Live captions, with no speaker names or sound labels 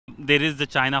there is the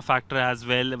China factor as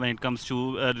well when it comes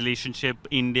to relationship,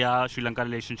 India-Sri Lanka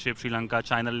relationship, Sri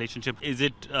Lanka-China relationship. Is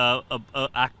it a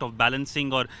act of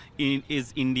balancing, or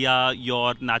is India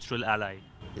your natural ally?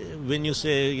 When you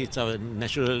say it's our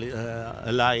natural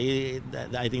ally,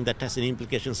 I think that has an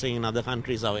implication saying another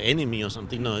country is our enemy or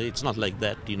something. No, it's not like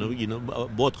that.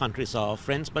 Both countries are our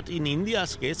friends, but in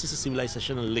India's case, it's a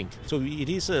civilizational link. So it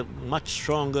is a much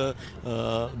stronger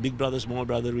big brother, small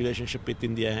brother relationship with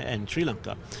India and Sri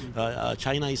Lanka.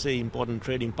 China is an important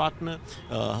trading partner,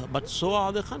 but so are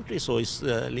other countries. So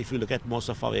if you look at most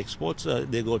of our exports,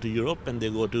 they go to Europe and they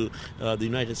go to the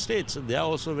United States. They are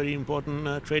also very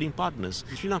important trading partners.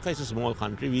 Sri Lanka is a small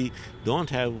country. We don't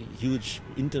have huge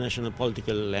international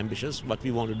political ambitions. What we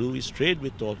want to do is trade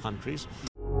with all countries.